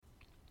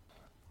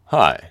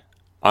Hi,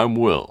 I'm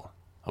Will,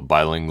 a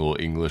bilingual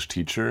English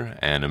teacher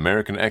and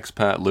American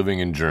expat living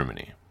in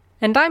Germany.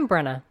 And I'm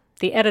Brenna,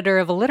 the editor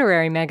of a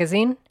literary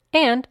magazine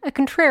and a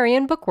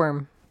contrarian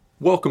bookworm.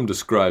 Welcome to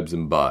Scribes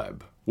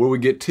Imbibe, where we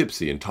get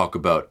tipsy and talk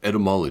about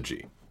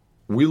etymology.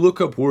 We look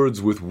up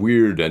words with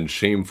weird and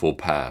shameful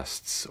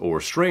pasts,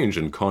 or strange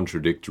and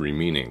contradictory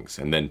meanings,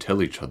 and then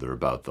tell each other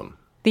about them.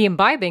 The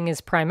imbibing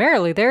is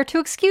primarily there to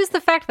excuse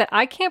the fact that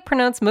I can't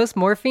pronounce most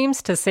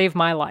morphemes to save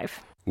my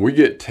life. We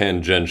get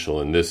tangential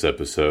in this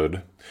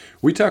episode.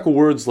 We tackle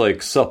words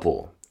like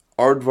supple,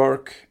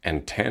 aardvark,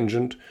 and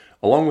tangent,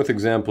 along with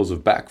examples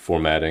of back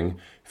formatting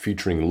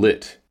featuring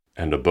lit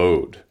and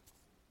abode.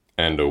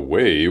 And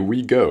away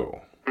we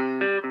go.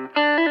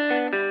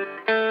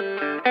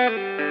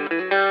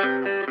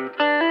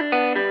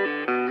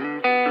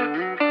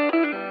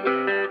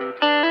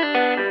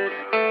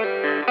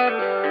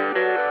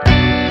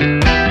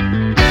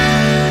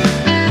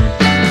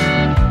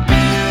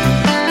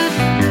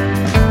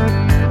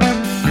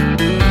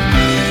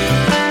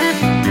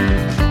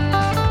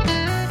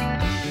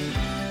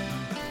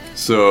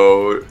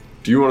 So,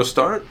 do you want to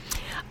start?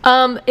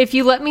 If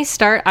you let me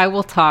start, I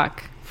will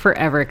talk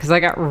forever because I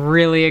got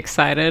really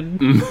excited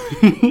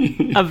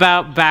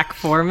about back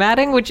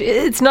formatting, which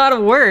it's not a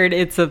word,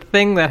 it's a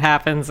thing that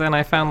happens, and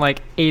I found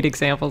like 8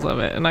 examples of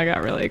it, and I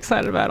got really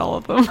excited about all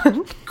of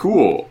them.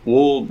 Cool.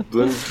 Well,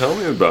 then tell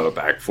me about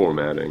back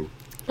formatting.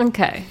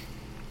 Okay.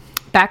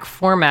 Back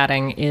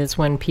formatting is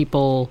when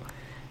people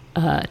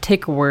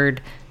take a word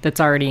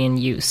that's already in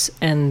use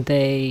and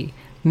they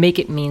make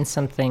it mean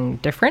something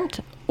different,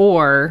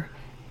 or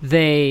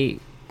they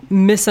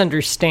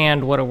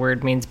misunderstand what a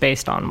word means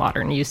based on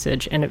modern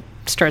usage, and it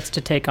starts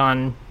to take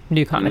on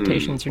new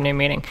connotations or new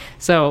meaning.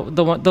 So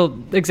the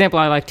example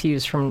I like to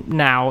use from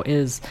now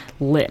is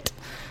lit.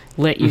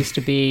 Lit used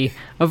to be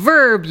a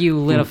verb, you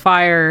lit a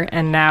fire,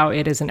 and now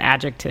it is an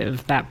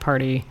adjective. That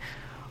party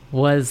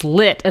was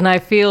lit, and I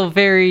feel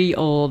very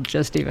old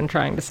just even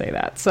trying to say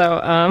that. So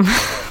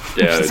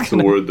yeah, it's a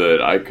word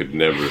that I could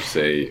never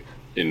say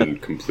in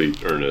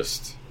complete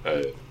earnest.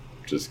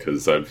 Just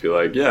because I'd feel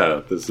like,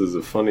 yeah, this is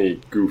a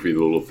funny, goofy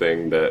little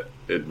thing that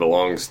it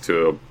belongs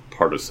to a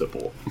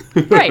participle.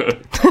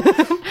 Right.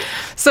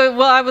 So,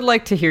 well, I would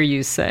like to hear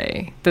you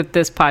say that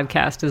this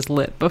podcast is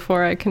lit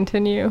before I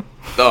continue.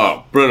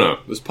 Oh,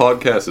 Brenna, this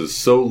podcast is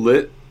so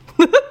lit.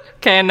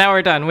 Okay, and now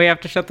we're done. We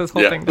have to shut this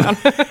whole thing down.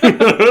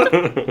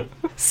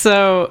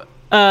 So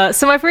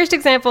my first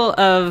example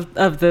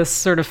of this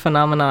sort of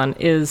phenomenon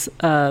is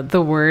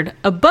the word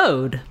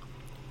abode,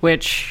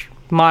 which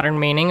modern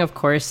meaning, of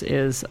course,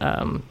 is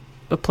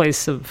a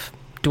place of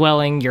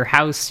dwelling, your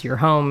house, your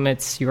home,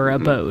 it's your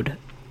abode.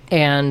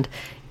 And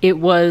it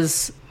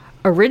was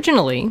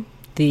originally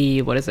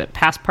the,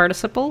 past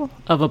participle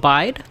of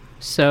abide.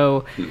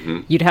 So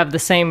you'd have the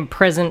same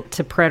present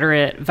to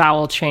preterite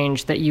vowel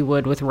change that you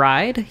would with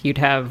ride. You'd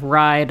have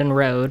ride and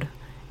rode,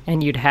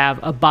 and you'd have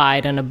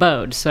abide and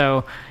abode.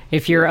 So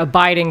if you're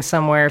abiding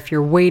somewhere, if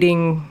you're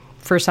waiting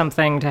for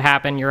something to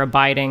happen, you're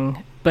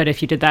abiding. But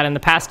if you did that in the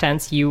past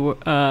tense, you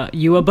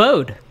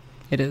abode.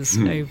 It is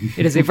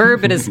a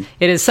verb. It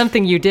is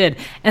something you did.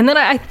 And then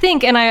I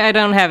think, and I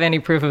don't have any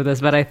proof of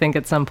this, but I think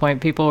at some point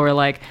people were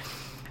like,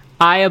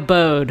 I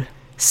abode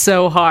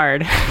so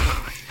hard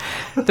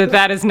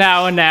that is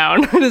now a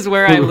noun. It is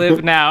where I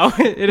live now.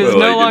 It is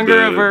no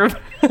longer a verb.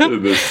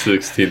 In the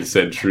 16th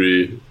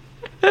century.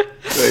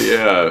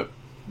 Yeah.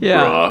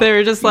 Yeah, they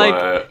were just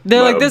like,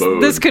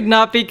 this could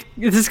not be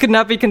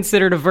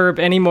considered a verb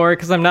anymore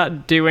because I'm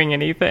not doing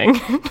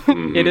anything.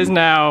 It is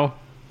now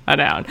a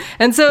noun.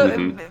 And so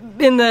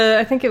in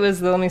I think it was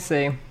the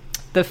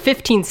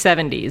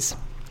 1570s,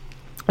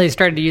 they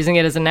started using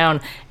it as a noun.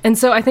 And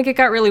so I think it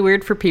got really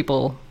weird for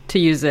people to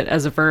use it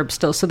as a verb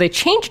still. So they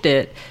changed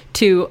it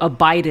to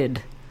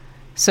abided.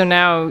 So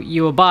now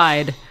you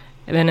abide,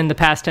 and then in the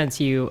past tense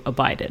you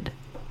abided.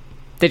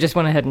 They just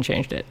went ahead and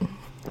changed it.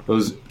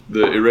 Those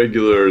the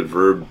irregular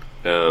verb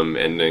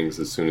endings,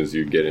 as soon as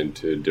you get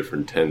into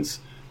different tense,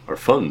 are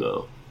fun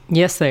though.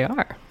 Yes, they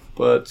are.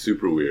 But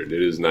super weird.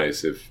 It is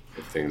nice if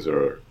things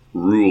are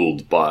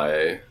ruled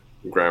by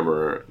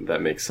grammar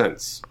that makes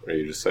sense. Where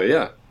you just say,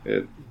 yeah,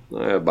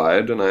 I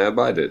abide and I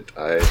abided.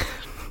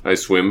 I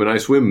swim and I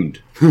swimmed.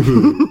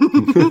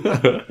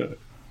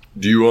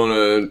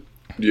 Do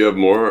you have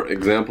more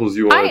examples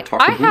you want to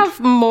talk about? I have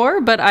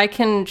more, but I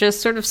can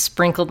just sort of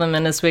sprinkle them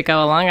in as we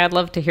go along. I'd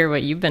love to hear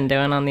what you've been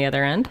doing on the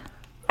other end.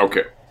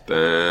 Okay.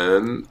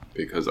 Then,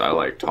 because I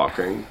like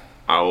talking,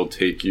 I will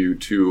take you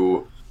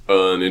to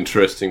an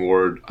interesting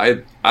word.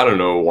 I don't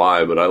know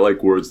why, but I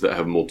like words that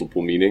have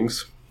multiple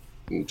meanings,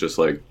 just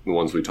like the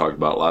ones we talked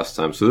about last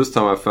time. So this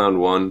time I found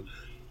one,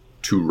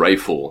 to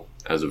rifle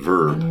as a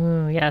verb.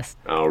 Ooh, yes.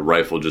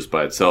 Rifle just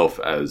by itself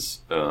as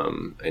a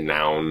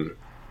noun,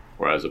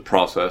 or as a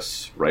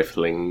process,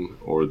 rifling,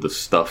 or the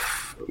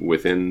stuff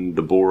within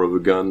the bore of a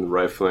gun,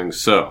 rifling.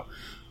 So,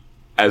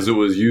 as it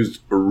was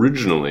used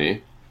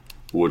originally,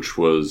 which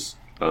was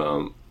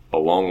a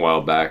long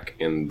while back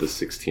in the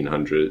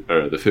 1500s,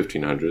 in the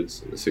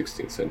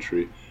 16th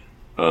century,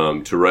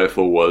 to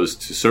rifle was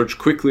to search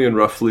quickly and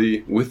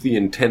roughly with the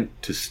intent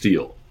to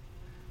steal.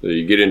 So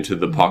you get into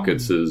the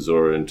pockets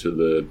or into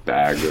the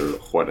bag or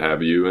what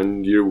have you,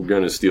 and you're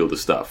going to steal the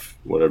stuff,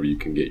 whatever you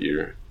can get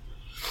your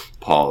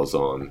paws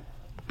on.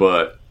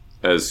 But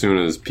as soon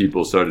as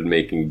people started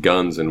making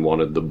guns and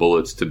wanted the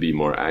bullets to be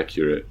more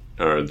accurate,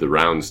 or the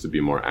rounds to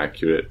be more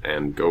accurate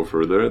and go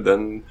further,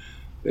 then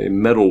they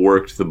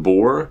metalworked the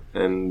bore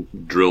and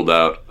drilled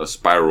out a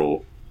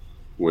spiral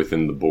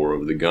within the bore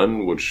of the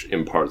gun, which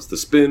imparts the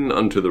spin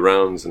unto the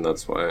rounds, and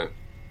that's why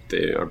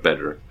they are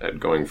better at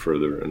going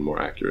further and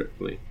more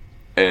accurately.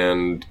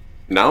 And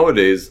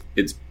nowadays,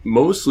 it's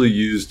mostly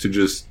used to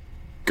just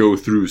go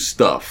through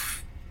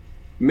stuff.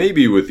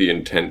 Maybe with the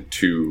intent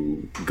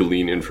to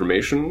glean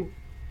information,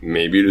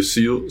 maybe to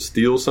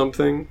steal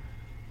something,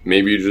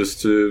 maybe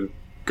just to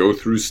go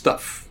through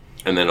stuff.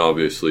 And then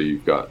obviously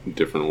you've got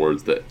different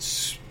words that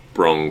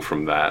sprung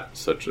from that,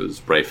 such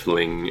as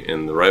rifling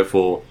in the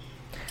rifle.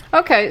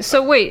 Okay,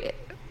 so wait,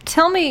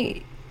 tell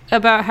me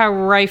about how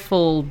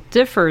rifle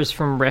differs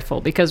from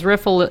riffle, because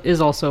riffle is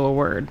also a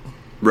word.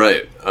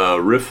 Right.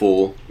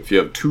 Riffle, if you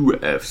have two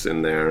F's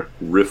in there,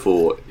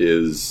 riffle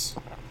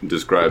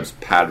describes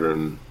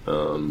pattern.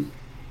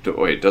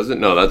 Wait, does it?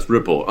 No, that's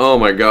ripple. Oh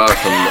my gosh,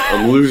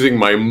 I'm losing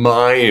my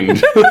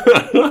mind.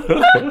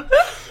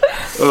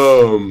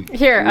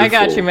 Here, riffle. I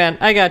got you, man.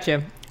 I got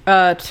you.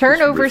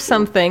 Turn over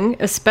something,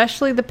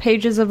 especially the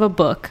pages of a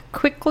book,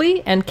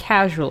 quickly and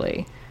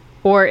casually.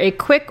 Or a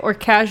quick or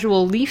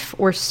casual leaf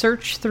or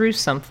search through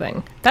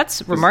something.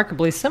 That's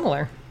remarkably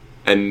similar.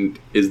 And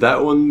is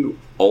that one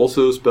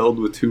also spelled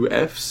with two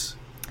F's?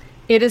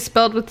 It is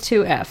spelled with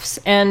two F's,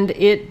 and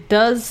it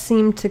does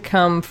seem to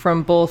come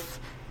from both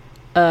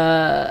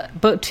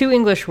two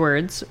English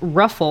words,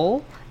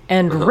 ruffle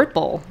and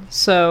ripple.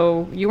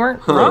 So you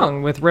weren't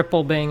wrong with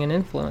ripple being an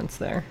influence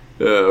there.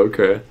 Yeah,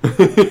 okay.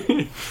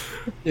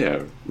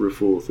 Yeah,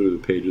 riffle through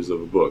the pages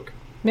of a book.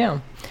 Yeah.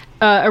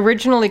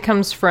 Originally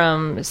comes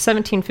from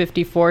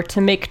 1754,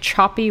 to make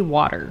choppy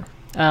water.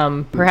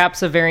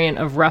 Perhaps a variant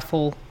of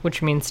ruffle,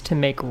 which means to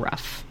make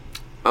rough.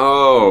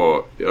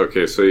 Oh,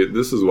 okay, so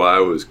this is why I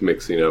was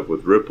mixing up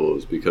with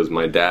ripples, because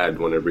my dad,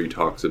 whenever he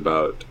talks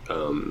about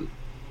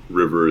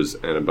rivers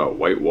and about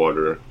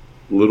whitewater,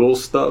 little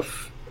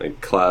stuff,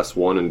 like class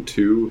 1 and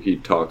 2, he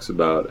talks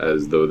about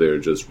as though they're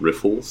just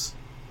riffles,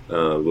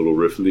 little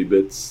riffly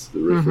bits, the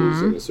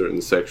riffles in a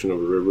certain section of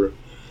a river.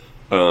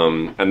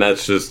 And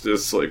that's just,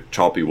 it's like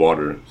choppy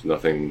water. It's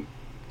nothing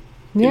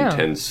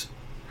intense.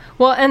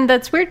 Well, and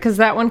that's weird because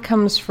that one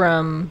comes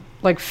from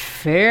like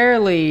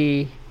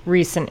fairly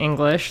recent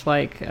English,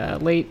 like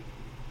late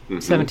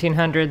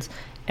 1700s.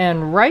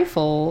 And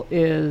rifle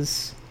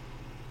is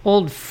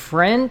Old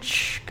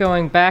French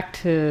going back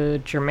to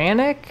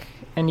Germanic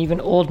and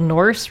even Old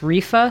Norse,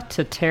 rifa,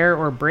 to tear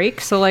or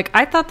break. So like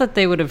I thought that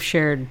they would have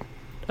shared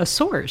a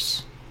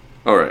source.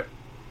 All right.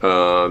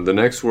 The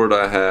next word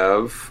I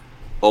have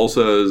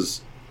also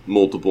has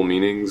multiple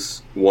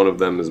meanings. One of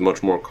them is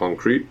much more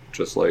concrete,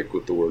 just like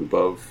with the word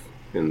above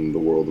in the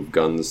world of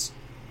guns.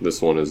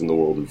 This one is in the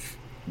world of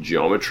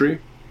geometry,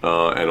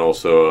 and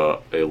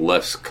also a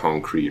less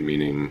concrete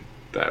meaning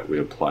that we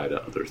apply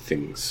to other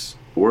things.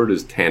 The word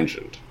is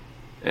tangent,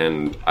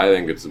 and I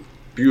think it's a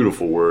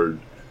beautiful word.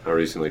 I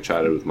recently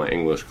chatted with my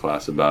English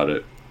class about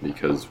it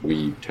because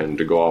we tend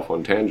to go off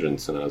on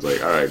tangents, and I was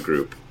like, all right,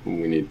 group,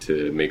 we need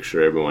to make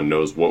sure everyone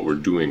knows what we're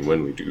doing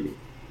when we do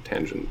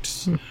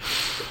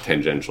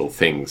tangential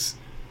things.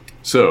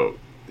 So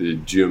the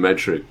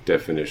geometric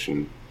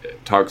definition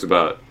talks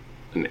about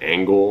an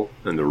angle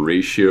and the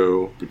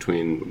ratio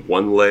between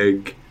one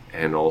leg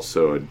and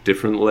also a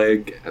different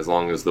leg, as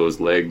long as those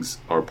legs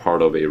are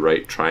part of a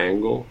right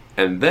triangle.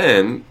 And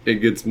then it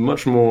gets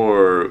much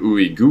more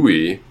ooey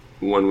gooey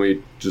when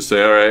we just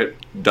say, all right,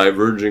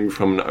 diverging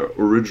from an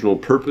original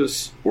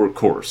purpose or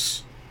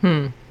course.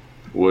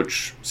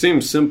 Which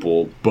seems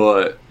simple,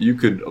 but you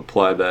could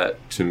apply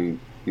that to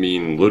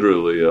mean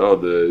literally,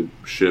 the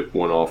ship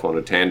went off on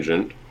a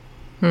tangent,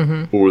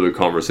 or the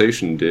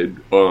conversation did,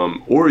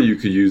 or you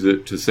could use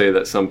it to say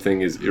that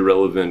something is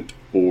irrelevant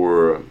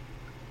or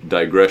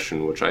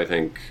digression, which I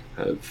think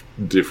have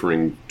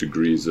differing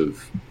degrees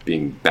of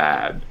being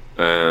bad.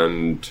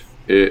 And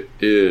it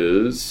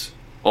is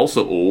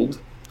also old.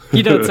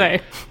 You don't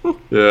say.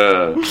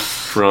 Yeah.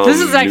 This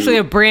is actually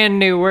a brand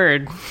new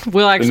word.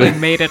 Will actually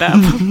made it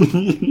up.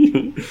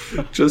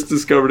 Just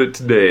discovered it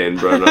today, and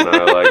Brenna and I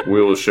are like,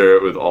 we will share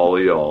it with all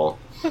of y'all.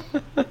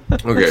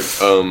 Okay,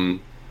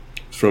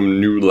 from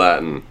New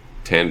Latin,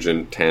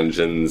 tangent,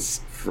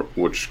 tangens,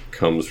 which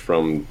comes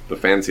from the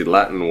fancy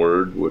Latin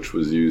word, which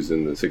was used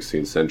in the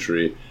 16th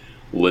century,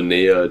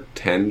 linea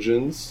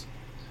tangens,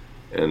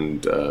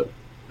 and that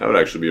would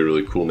actually be a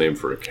really cool name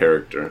for a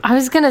character. I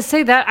was going to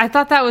say that. I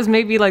thought that was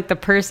maybe like the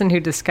person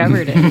who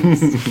discovered it.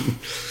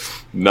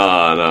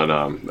 No.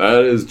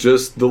 That is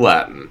just the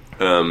Latin.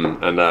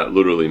 And that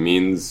literally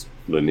means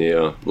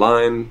linea,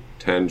 line,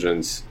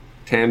 tangents,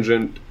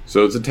 tangent.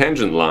 So it's a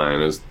tangent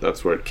line.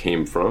 That's where it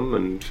came from.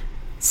 And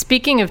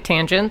speaking of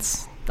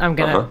tangents, I'm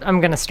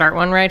gonna start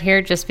one right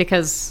here just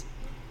because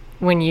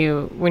when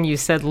you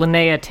said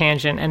Linnea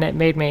Tangent, and it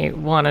made me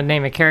want to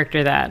name a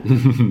character that.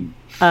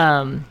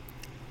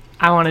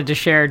 I wanted to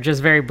share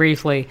just very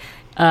briefly.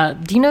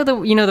 Do you know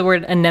the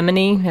word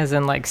anemone, as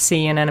in like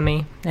sea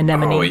anemone?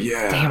 Anemone. Oh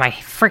yeah. Damn, my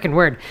freaking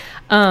word.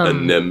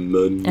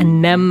 Anemone.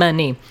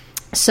 Anemone.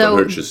 So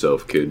don't hurt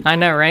yourself, kid. I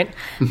know, right?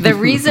 The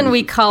reason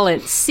we call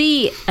it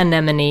sea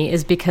anemone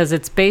is because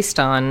it's based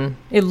on.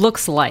 It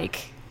looks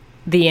like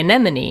the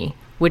anemone,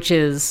 which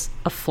is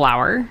a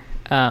flower.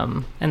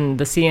 And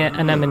the sea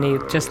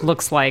anemone just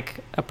looks like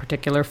a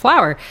particular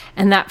flower.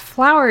 And that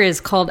flower is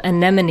called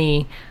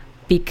anemone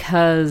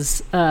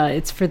because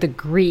it's for the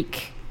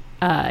Greek.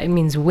 It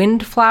means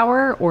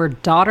windflower or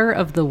daughter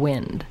of the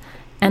wind.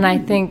 And I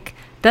think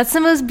that's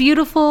the most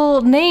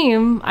beautiful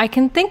name I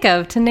can think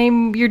of to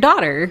name your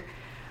daughter.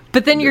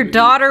 But then your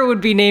daughter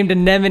would be named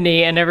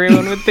Anemone, and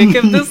everyone would think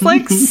of this,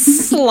 like,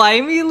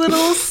 slimy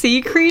little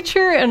sea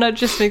creature, and that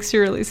just makes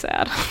you really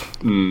sad.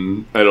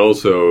 And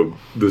also,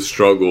 the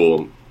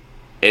struggle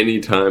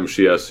anytime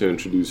she has to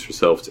introduce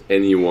herself to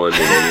anyone in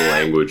any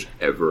language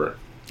ever.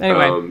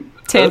 Anyway,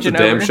 tangent that's a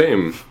damn over.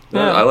 shame.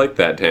 Yeah. I like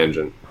that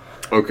tangent.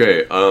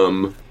 Okay,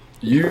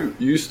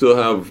 you still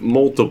have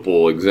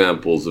multiple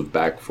examples of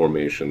back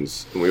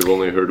formations, and we've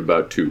only heard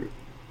about 2.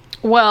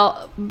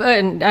 Well,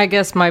 but I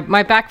guess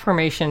my back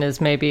formation is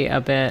maybe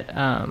a bit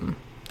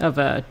of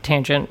a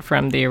tangent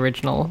from the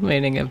original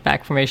meaning of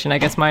back formation. I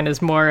guess mine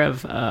is more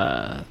of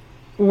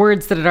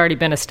words that had already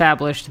been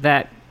established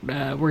that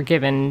were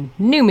given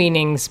new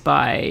meanings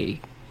by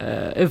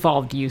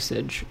evolved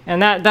usage. And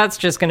that's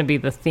just going to be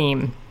the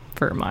theme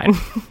for mine,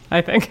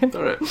 I think.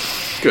 All right,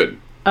 good.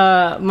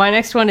 My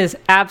next one is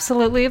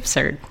absolutely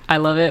absurd. I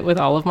love it with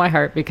all of my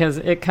heart because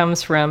it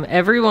comes from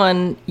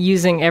everyone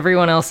using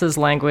everyone else's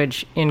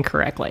language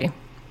incorrectly,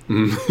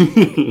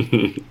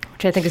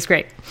 which I think is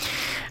great.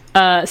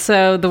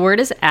 So the word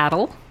is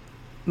addle.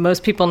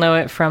 Most people know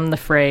it from the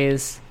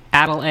phrase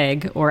addle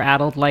egg or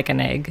addled like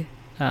an egg.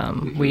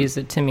 We use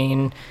it to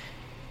mean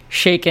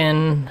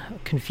shaken,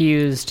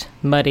 confused,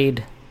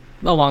 muddied,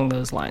 along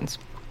those lines.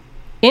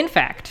 In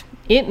fact,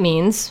 it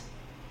means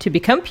to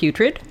become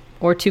putrid,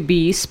 or to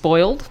be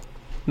spoiled,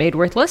 made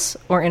worthless,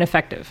 or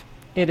ineffective.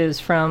 It is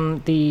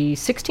from the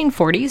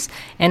 1640s,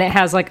 and it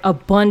has like a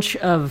bunch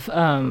of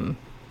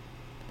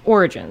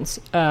origins.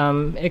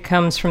 It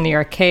comes from the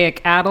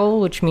archaic addle,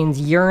 which means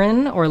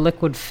urine or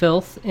liquid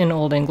filth in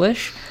Old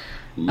English.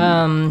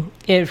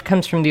 It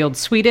comes from the Old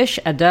Swedish,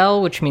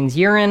 adel, which means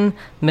urine,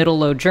 Middle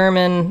Low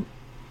German,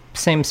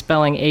 same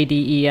spelling,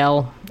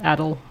 A-D-E-L,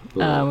 addle,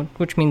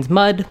 which means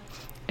mud,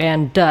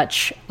 and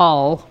Dutch,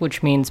 al,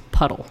 which means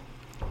puddle.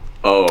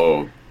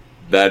 Oh,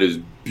 that is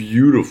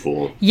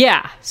beautiful.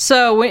 Yeah.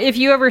 So if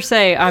you ever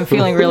say, I'm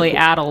feeling really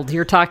addled,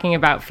 you're talking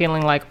about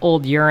feeling like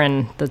old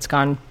urine that's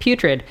gone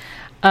putrid.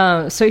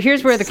 So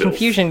here's where the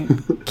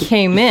confusion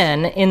came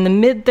in. In the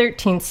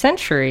mid-13th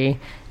century,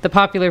 the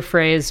popular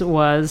phrase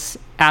was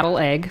addle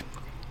egg,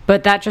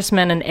 but that just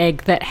meant an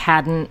egg that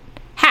hadn't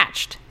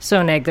hatched. So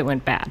an egg that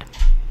went bad.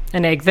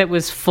 An egg that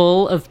was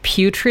full of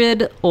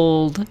putrid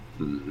old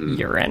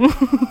urine.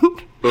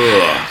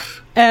 Ugh.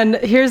 And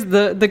here's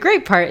the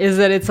great part is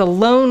that it's a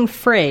loan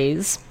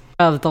phrase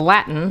of the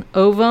Latin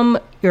ovum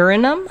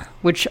urinum,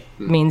 which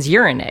means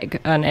urine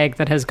egg, an egg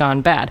that has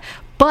gone bad.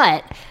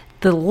 But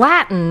the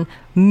Latin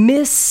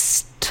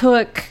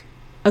mistook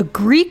a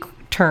Greek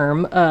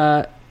term,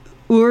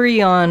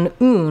 urion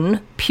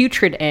un,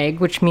 putrid egg,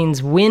 which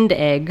means wind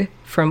egg,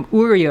 from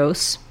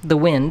urios, the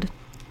wind.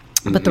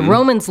 But the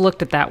Romans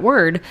looked at that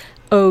word,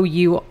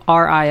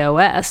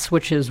 O-U-R-I-O-S,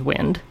 which is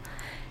wind,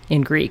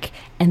 in Greek,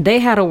 and they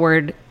had a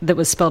word that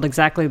was spelled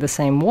exactly the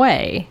same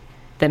way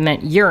that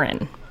meant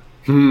urine.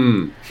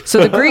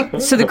 So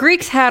the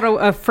Greeks had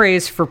a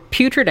phrase for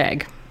putrid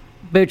egg,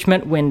 which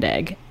meant wind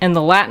egg, and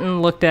the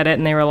Latin looked at it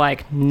and they were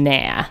like,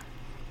 nah,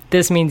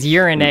 this means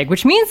urine egg,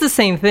 which means the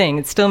same thing.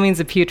 It still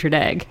means a putrid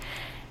egg.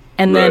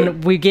 And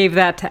then we gave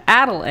that to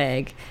addle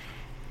egg.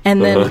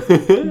 And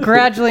then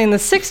gradually in the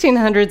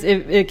 1600s,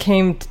 it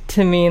came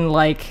to mean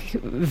like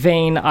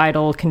vain,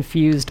 idle,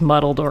 confused,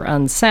 muddled, or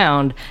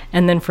unsound.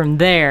 And then from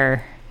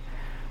there,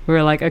 we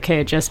were like,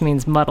 okay, it just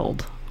means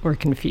muddled or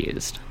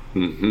confused.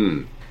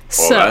 Mm-hmm.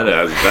 So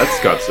Well,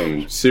 that's got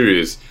some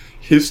serious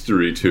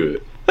history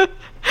to it.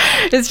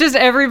 it's just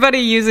everybody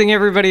using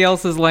everybody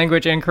else's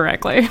language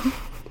incorrectly.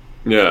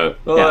 Yeah.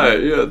 Well,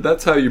 yeah,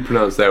 that's how you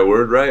pronounce that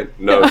word, right?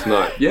 No, it's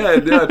not. Yeah,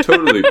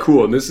 totally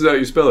cool. And this is how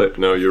you spell it.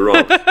 No, you're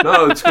wrong.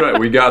 No, it's correct.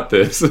 We got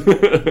this.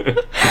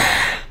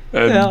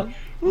 And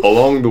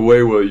along the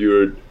way, while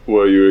you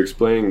were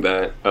explaining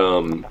that,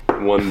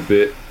 one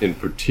bit in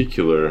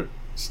particular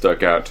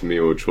stuck out to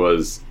me, which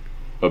was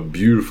a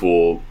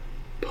beautiful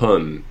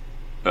pun.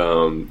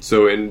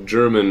 So in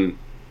German,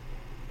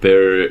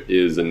 there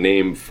is a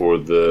name for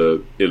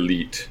the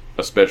elite,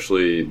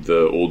 especially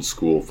the old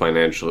school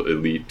financial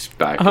elite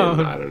back in,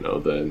 I don't know,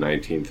 the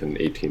 19th and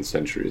 18th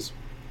centuries.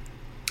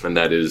 And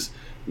that is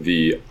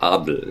the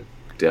Adel,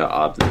 der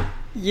Adel.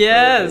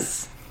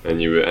 Yes.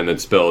 And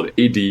it's spelled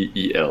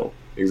A-D-E-L.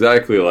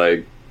 Exactly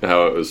like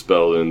how it was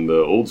spelled in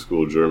the old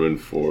school German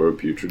for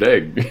putrid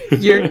egg.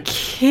 You're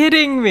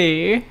kidding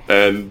me.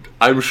 And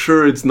I'm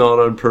sure it's not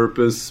on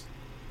purpose.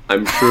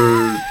 I'm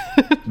sure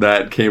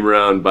that came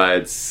around by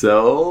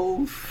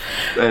itself,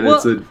 and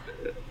it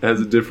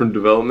has a different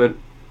development.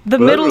 The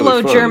Middle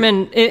Low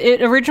German,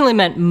 it originally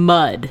meant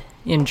mud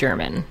in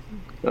German.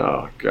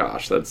 Oh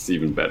gosh, that's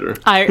even better.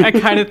 I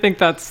kind of think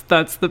that's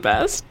the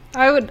best.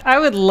 I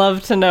would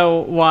love to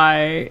know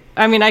why.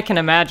 I mean, I can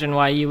imagine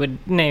why you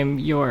would name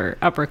your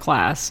upper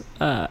class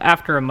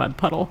after a mud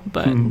puddle,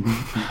 but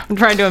I'm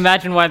trying to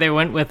imagine why they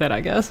went with it,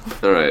 I guess.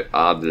 All right,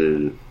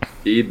 Adel,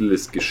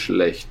 edles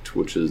Geschlecht,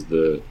 which is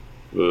the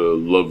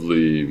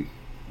lovely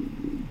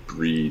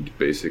breed,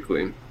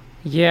 basically.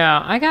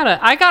 Yeah, I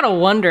gotta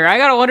wonder. I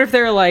gotta wonder if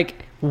they were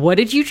like, "What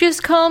did you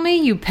just call me,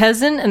 you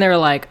peasant?" And they were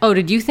like, "Oh,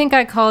 did you think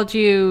I called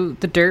you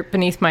the dirt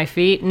beneath my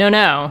feet?"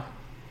 No.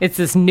 It's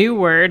this new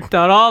word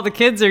that all the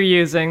kids are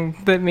using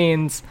that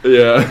means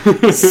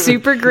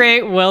super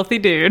great, wealthy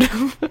dude.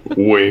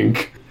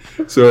 Wink.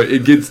 So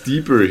it gets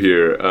deeper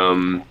here.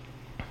 So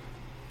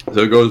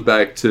it goes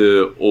back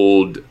to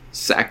Old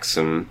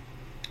Saxon,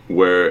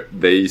 where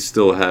they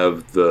still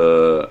have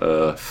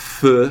the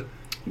th,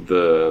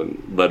 the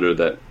letter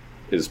that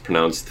is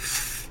pronounced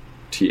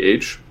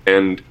th,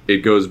 and it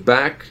goes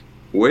back,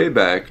 way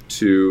back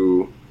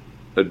to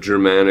a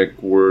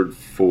Germanic word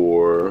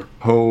for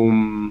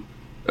home,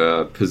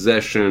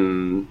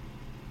 possession.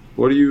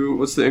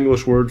 What's the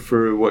English word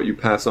for what you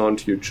pass on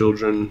to your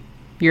children?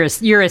 Your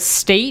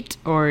estate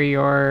or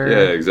your...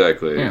 Yeah,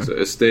 exactly. Yeah.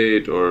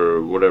 Estate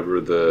or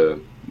whatever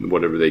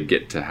they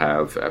get to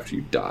have after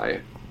you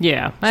die.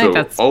 Yeah, I think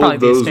that's all probably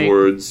of those the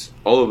words,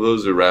 all of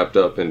those are wrapped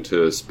up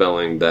into a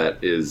spelling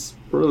that is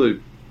really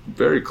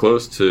very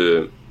close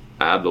to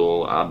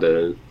Adel,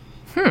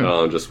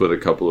 just with a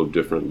couple of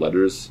different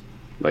letters,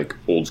 like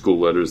old school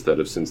letters that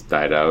have since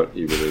died out,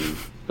 even in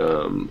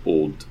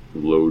Old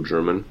Low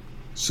German.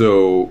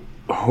 So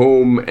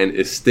home and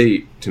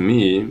estate, to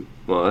me,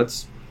 well,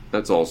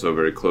 that's also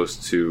very close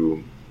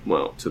to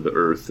the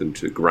earth and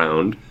to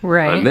ground.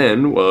 Right. And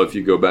then, if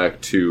you go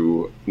back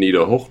to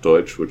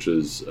Niederhochdeutsch, which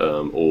is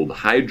Old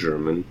High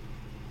German,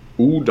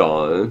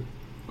 Udal,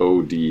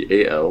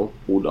 O-D-A-L,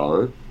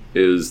 Udal,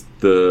 is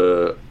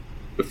the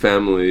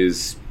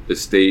family's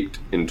estate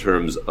in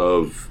terms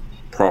of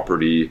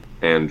property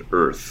and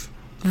earth.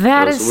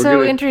 That is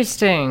so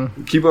interesting.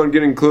 Keep on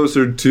getting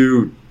closer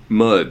to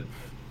mud.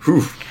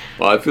 Whew.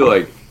 Well, I feel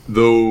like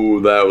though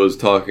that was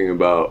talking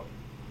about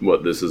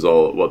what this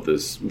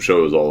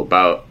show is all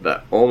about,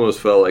 that almost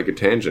felt like a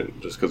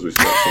tangent just because we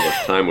spent so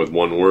much time with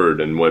one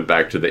word and went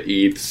back to the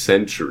 8th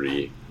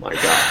century. My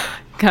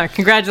God.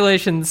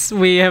 Congratulations.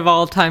 We have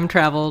all time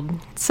traveled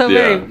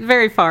very,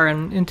 very far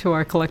into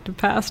our collective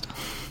past.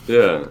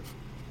 Yeah.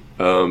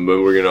 But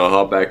we're going to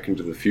hop back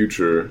into the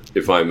future,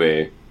 if I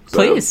may.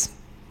 Please.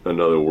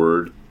 Another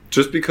word.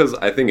 Just because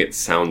I think it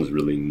sounds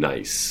really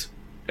nice.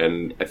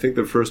 And I think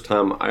the first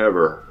time I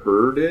ever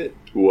heard it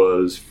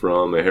was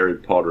from a Harry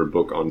Potter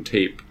book on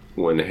tape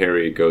when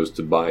Harry goes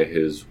to buy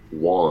his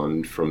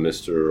wand from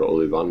Mr.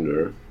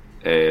 Ollivander,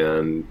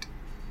 and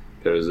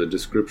there's a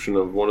description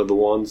of one of the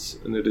wands,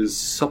 and it is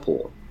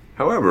supple.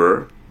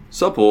 However,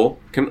 supple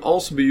can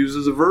also be used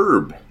as a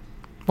verb.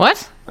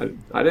 What? I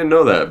didn't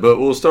know that, but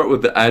we'll start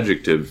with the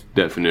adjective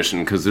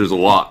definition because there's a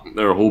lot.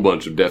 There are a whole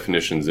bunch of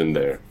definitions in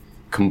there.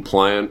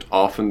 Compliant,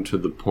 often to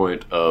the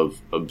point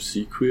of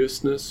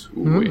obsequiousness.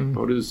 Wait,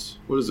 what does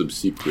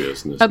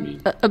obsequiousness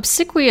mean?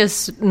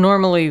 Obsequious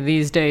normally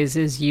these days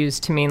is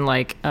used to mean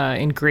like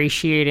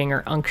ingratiating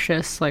or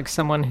unctuous, like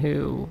someone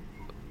who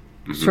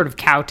sort of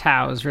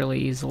kowtows really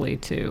easily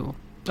to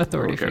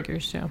authority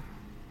figures. Yeah,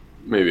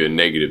 maybe a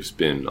negative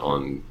spin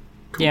on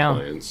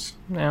compliance.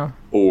 Yeah.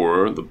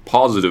 Or the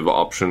positive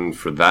option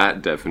for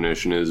that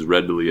definition is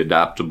readily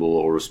adaptable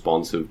or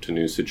responsive to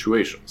new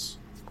situations.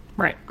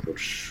 Right.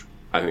 Which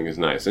I think is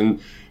nice. And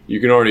you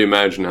can already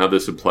imagine how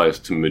this applies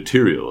to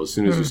material. As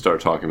soon as you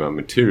start talking about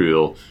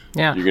material,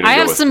 you're going to I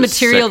have some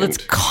material that's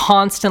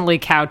constantly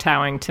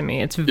kowtowing to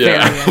me. It's very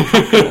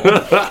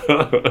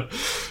uncomfortable.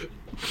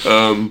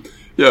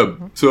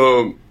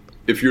 So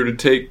if you were to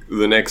take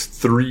the next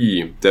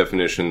 3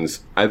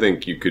 definitions, I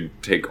think you could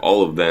take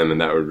all of them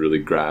and that would really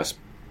grasp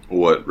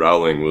what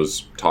Rowling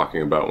was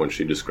talking about when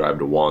she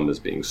described a wand as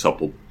being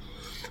supple.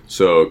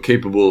 So,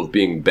 capable of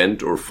being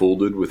bent or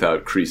folded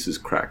without creases,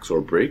 cracks,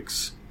 or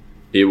breaks.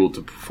 Able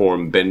to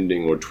perform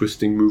bending or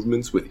twisting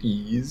movements with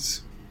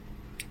ease.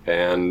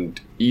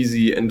 And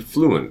easy and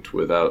fluent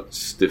without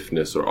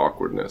stiffness or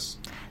awkwardness.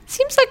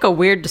 Seems like a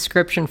weird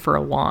description for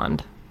a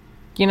wand.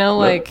 You know,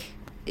 like...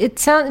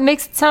 It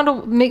makes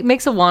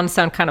a wand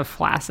sound kind of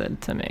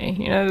flaccid to me.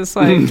 You know, it's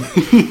like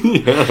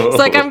it's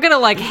like I'm gonna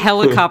like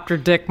helicopter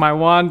dick my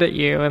wand at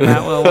you, and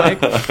that will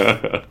like.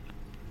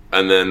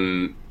 And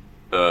then,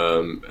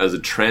 as a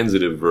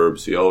transitive verb,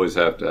 so you always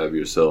have to have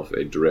yourself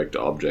a direct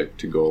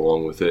object to go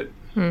along with it.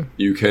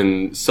 You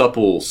can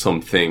supple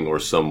something or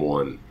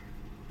someone,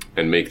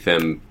 and make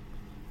them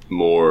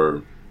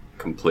more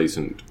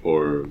complacent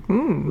or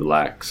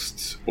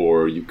relaxed,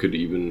 or you could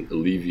even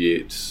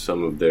alleviate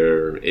some of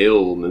their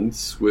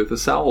ailments with a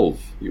salve.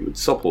 You would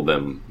supple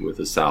them with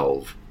a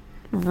salve.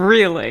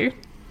 Really?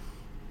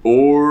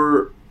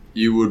 Or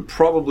you would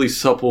probably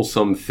supple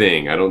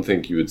something. I don't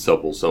think you would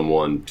supple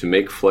someone. To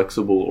make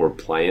flexible or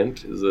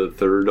pliant is a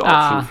third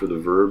option for the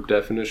verb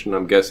definition.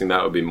 I'm guessing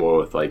that would be more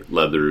with like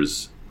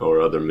leathers or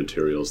other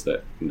materials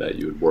that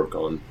you would work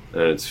on.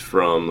 And it's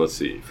from,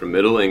 from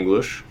Middle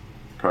English.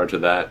 Prior to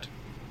that,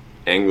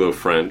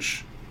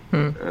 Anglo-French.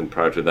 And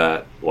prior to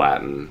that,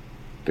 Latin.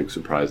 Big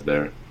surprise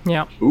there.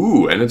 Yeah.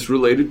 Ooh, and it's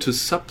related to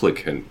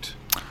supplicant.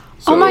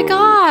 Oh my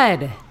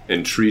god!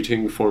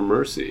 Entreating for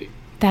mercy.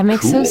 That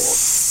makes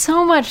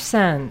so much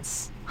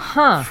sense.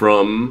 Huh.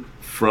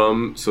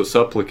 So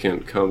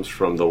supplicant comes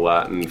from the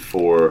Latin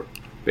for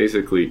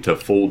basically to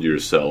fold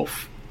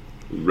yourself,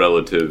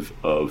 relative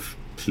of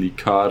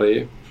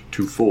plicare,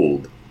 to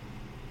fold.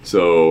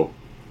 So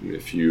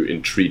if you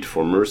entreat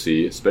for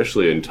mercy,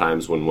 especially in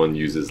times when one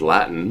uses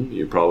Latin,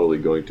 you're probably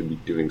going to be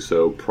doing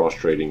so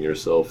prostrating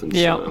yourself in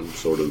some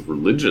sort of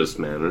religious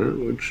manner,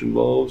 which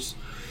involves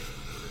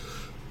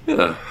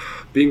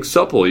being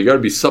supple. You got to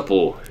be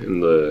supple in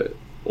the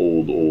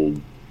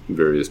old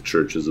various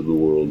churches of the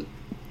world.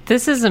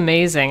 This is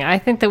amazing. I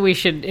think that we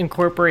should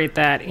incorporate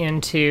that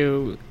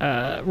into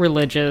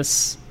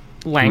religious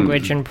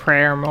language and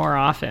prayer more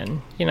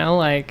often. You know,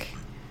 like,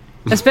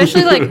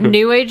 especially like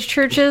New Age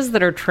churches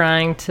that are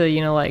trying to, you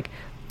know, like,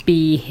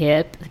 be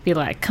hip. Be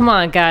like, come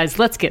on, guys,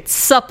 let's get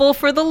supple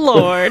for the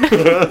Lord.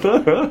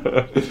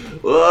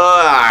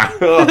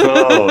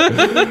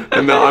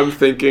 And now I'm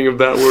thinking of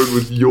that word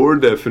with your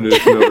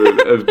definition of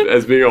it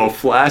as being all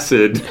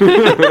flaccid.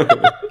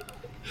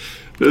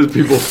 There's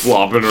people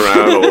flopping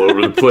around all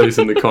over the place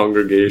in the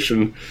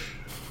congregation.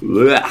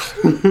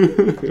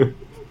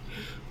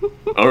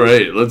 All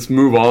right, let's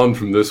move on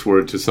from this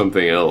word to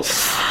something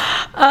else.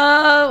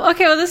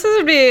 Okay, well, this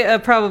would be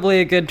probably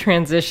a good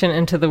transition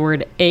into the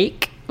word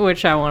ache,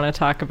 which I want to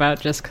talk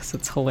about just because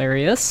it's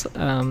hilarious.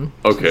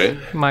 Okay.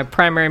 My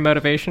primary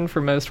motivation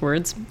for most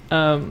words.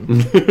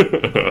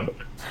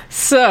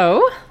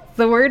 So,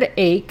 the word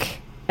ache,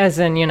 as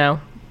in, you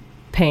know,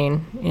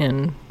 pain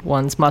in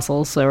one's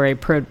muscles, or a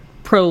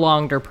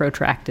prolonged or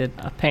protracted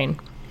pain,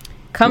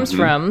 comes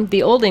from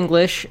the Old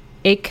English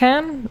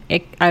acan.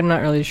 I'm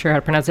not really sure how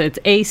to pronounce it. It's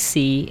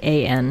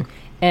A-C-A-N.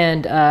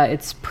 And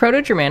it's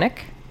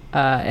Proto-Germanic.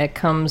 It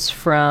comes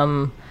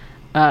from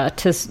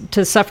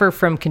to suffer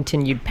from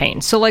continued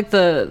pain. So, like,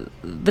 the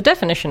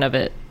definition of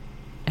it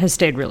has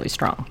stayed really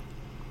strong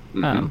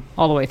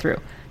all the way through.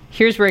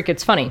 Here's where it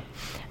gets funny.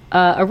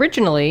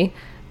 Originally,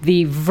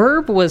 the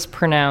verb was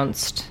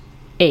pronounced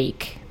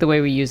ache, the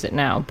way we use it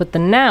now, but the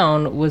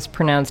noun was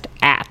pronounced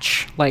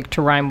atch, like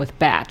to rhyme with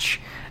batch,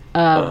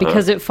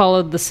 because it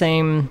followed the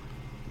same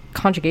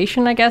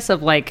conjugation, I guess,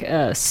 of like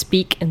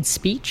speak and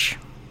speech.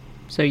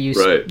 So you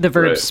the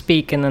verb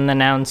speak and then the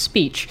noun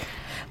speech.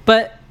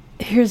 But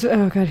here's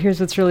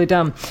what's really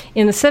dumb.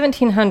 In the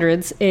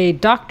 1700s, a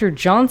Dr.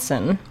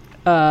 Johnson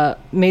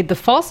made the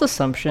false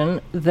assumption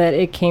that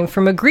it came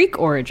from a Greek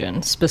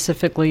origin,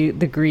 specifically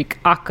the Greek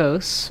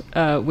akos,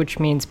 which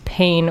means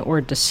pain or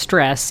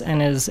distress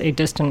and is a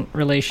distant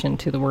relation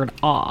to the word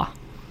awe.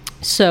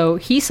 So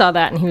he saw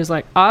that and he was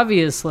like,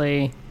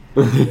 obviously,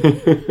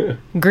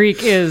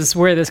 Greek is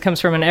where this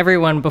comes from, and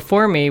everyone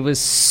before me was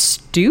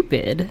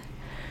stupid.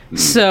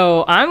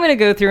 So I'm going to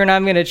go through and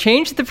I'm going to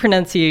change the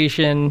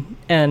pronunciation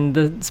and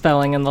the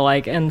spelling and the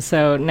like. And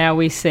so now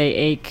we say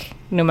ache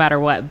no matter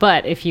what.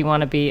 But if you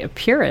want to be a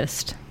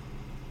purist,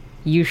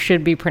 you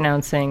should be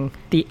pronouncing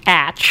the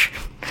atch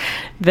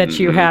that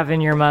you have in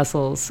your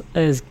muscles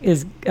is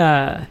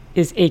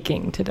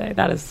aching today.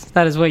 That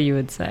is what you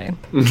would say.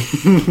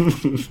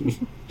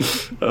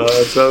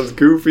 That sounds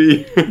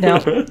goofy.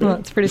 No, well,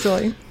 it's pretty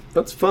silly.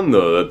 That's fun,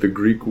 though, that the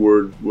Greek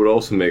word would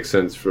also make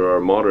sense for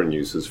our modern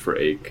uses for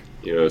ache.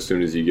 You know, as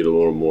soon as you get a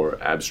little more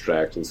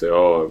abstract and say,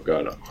 oh, I've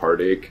got a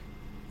heartache.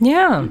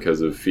 Yeah.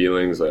 Because of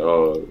feelings like,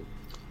 oh...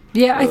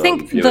 Yeah, I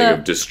think feeling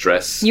of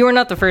distress. You are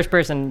not the first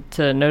person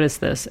to notice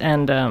this,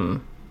 and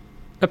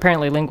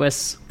apparently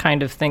linguists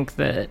kind of think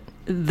that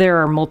there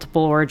are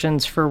multiple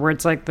origins for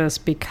words like this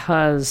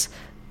because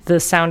the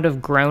sound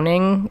of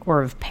groaning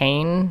or of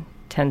pain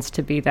tends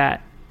to be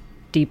that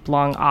deep,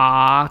 long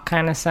ah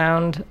kind of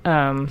sound,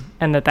 and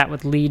that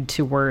would lead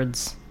to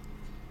words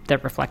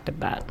that reflected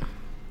that.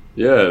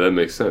 Yeah, that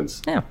makes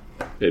sense. Yeah.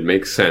 It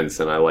makes sense,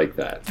 and I like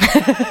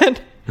that.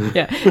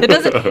 Yeah,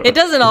 it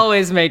doesn't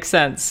always make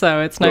sense,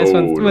 so it's nice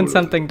when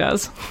something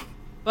does.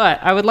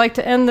 But I would like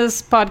to end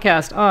this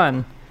podcast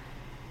on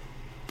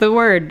the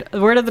word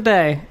of the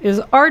day is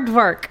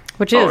aardvark,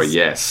 which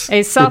is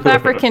a South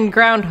African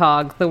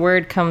groundhog. The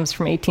word comes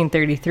from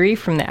 1833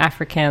 from the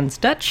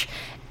Afrikaans Dutch,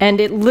 and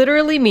it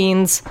literally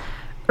means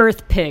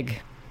earth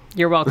pig.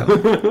 You're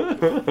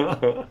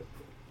welcome.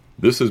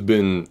 This has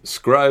been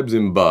Scribes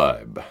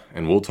Imbibe,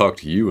 and we'll talk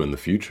to you in the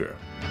future.